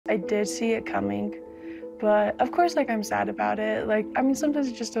did see it coming, but of course, like, I'm sad about it. Like, I mean, sometimes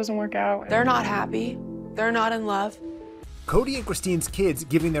it just doesn't work out. They're not happy. They're not in love. Kody and Christine's kids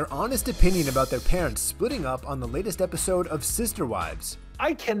giving their honest opinion about their parents splitting up on the latest episode of Sister Wives.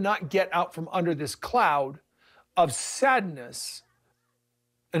 I cannot get out from under this cloud of sadness,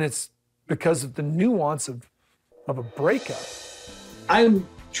 and it's because of the nuance of a breakup. I'm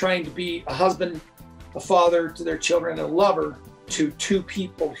trying to be a husband, a father to their children, and a lover to two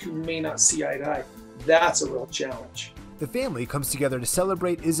people who may not see eye to eye. That's a real challenge. The family comes together to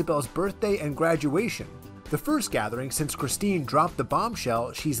celebrate Ysabel's birthday and graduation. The first gathering since Christine dropped the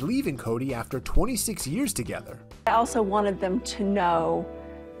bombshell she's leaving Kody after 26 years together. I also wanted them to know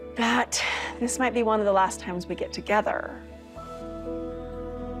that this might be one of the last times we get together.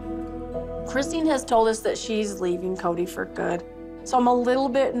 Christine has told us that she's leaving Kody for good. So I'm a little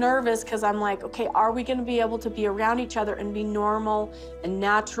bit nervous because I'm like, okay, are we going to be able to be around each other and be normal and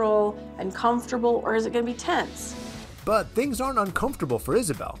natural and comfortable, or is it going to be tense? But things aren't uncomfortable for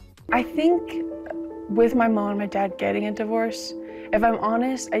Ysabel. I think with my mom and my dad getting a divorce, if I'm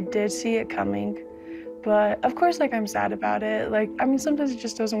honest, I did see it coming. But of course, like, I'm sad about it. Like, I mean, sometimes it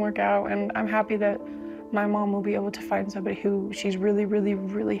just doesn't work out, and I'm happy that my mom will be able to find somebody who she's really, really,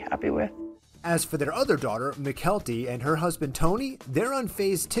 really happy with. As for their other daughter, Mykelti, and her husband Tony, they're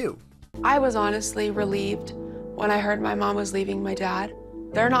unfazed too. I was honestly relieved when I heard my mom was leaving my dad.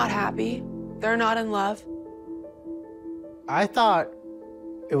 They're not happy. They're not in love. I thought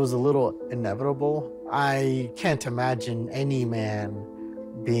it was a little inevitable. I can't imagine any man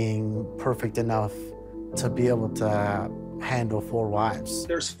being perfect enough to be able to handle 4 wives.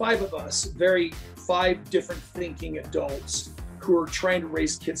 There's 5 of us, 5 different thinking adults who are trying to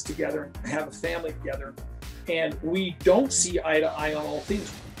raise kids together and have a family together. And we don't see eye to eye on all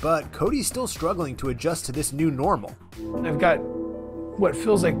things. But Kody's still struggling to adjust to this new normal. I've got what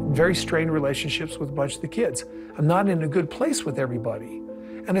feels like very strained relationships with a bunch of the kids. I'm not in a good place with everybody.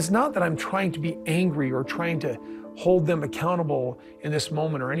 And it's not that I'm trying to be angry or trying to hold them accountable in this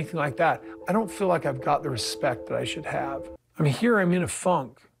moment or anything like that. I don't feel like I've got the respect that I should have. I mean, here I'm in a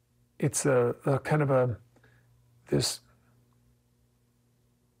funk. It's a kind of this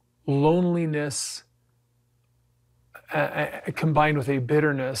loneliness combined with a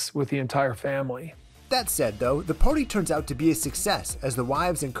bitterness with the entire family. That said, though, the party turns out to be a success as the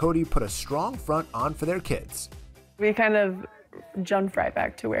wives and Kody put a strong front on for their kids. We kind of jumped right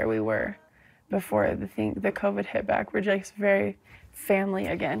back to where we were before the COVID hit back. We're just very family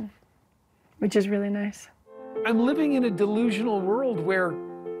again, which is really nice. I'm living in a delusional world where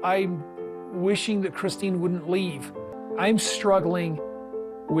I'm wishing that Christine wouldn't leave. I'm struggling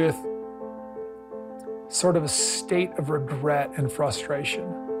with sort of a state of regret and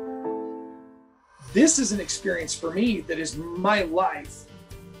frustration. This is an experience for me that is my life,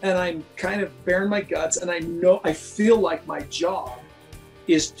 and I'm kind of bearing my guts, and I feel like my job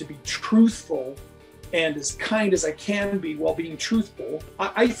is to be truthful and as kind as I can be while being truthful.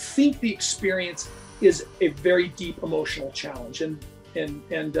 I think the experience is a very deep emotional challenge, and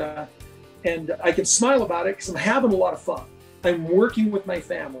I can smile about it because I'm having a lot of fun. I'm working with my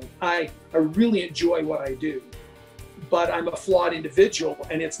family. I really enjoy what I do, but I'm a flawed individual,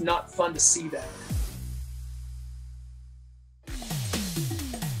 and it's not fun to see that.